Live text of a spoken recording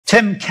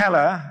Tim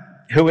Keller,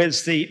 who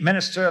is the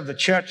minister of the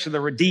Church of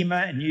the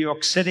Redeemer in New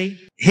York City,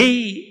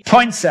 he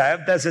points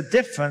out there's a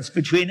difference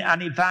between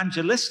an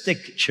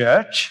evangelistic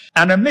church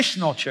and a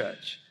missional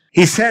church.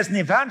 He says an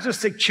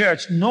evangelistic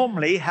church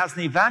normally has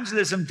an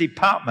evangelism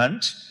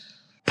department.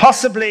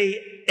 Possibly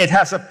it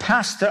has a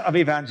pastor of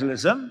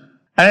evangelism,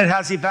 and it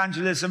has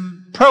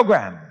evangelism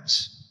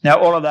programs. Now,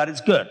 all of that is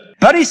good.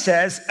 But he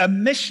says a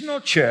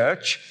missional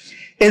church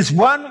is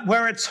one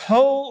where its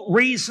whole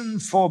reason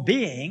for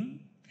being,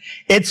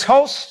 its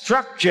whole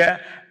structure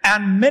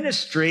and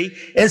ministry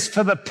is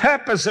for the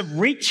purpose of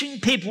reaching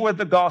people with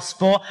the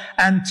gospel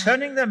and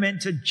turning them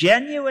into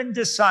genuine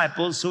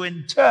disciples who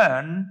in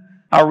turn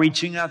are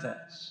reaching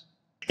others.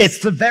 It's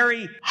the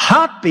very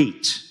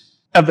heartbeat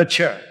of the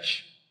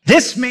church.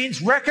 This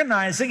means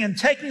recognizing and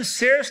taking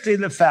seriously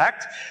the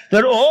fact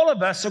that all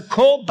of us are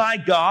called by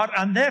God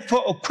and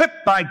therefore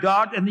equipped by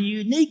God in the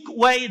unique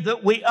way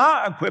that we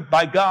are equipped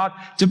by God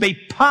to be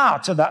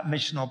part of that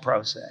missional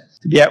process,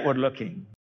 to be outward looking.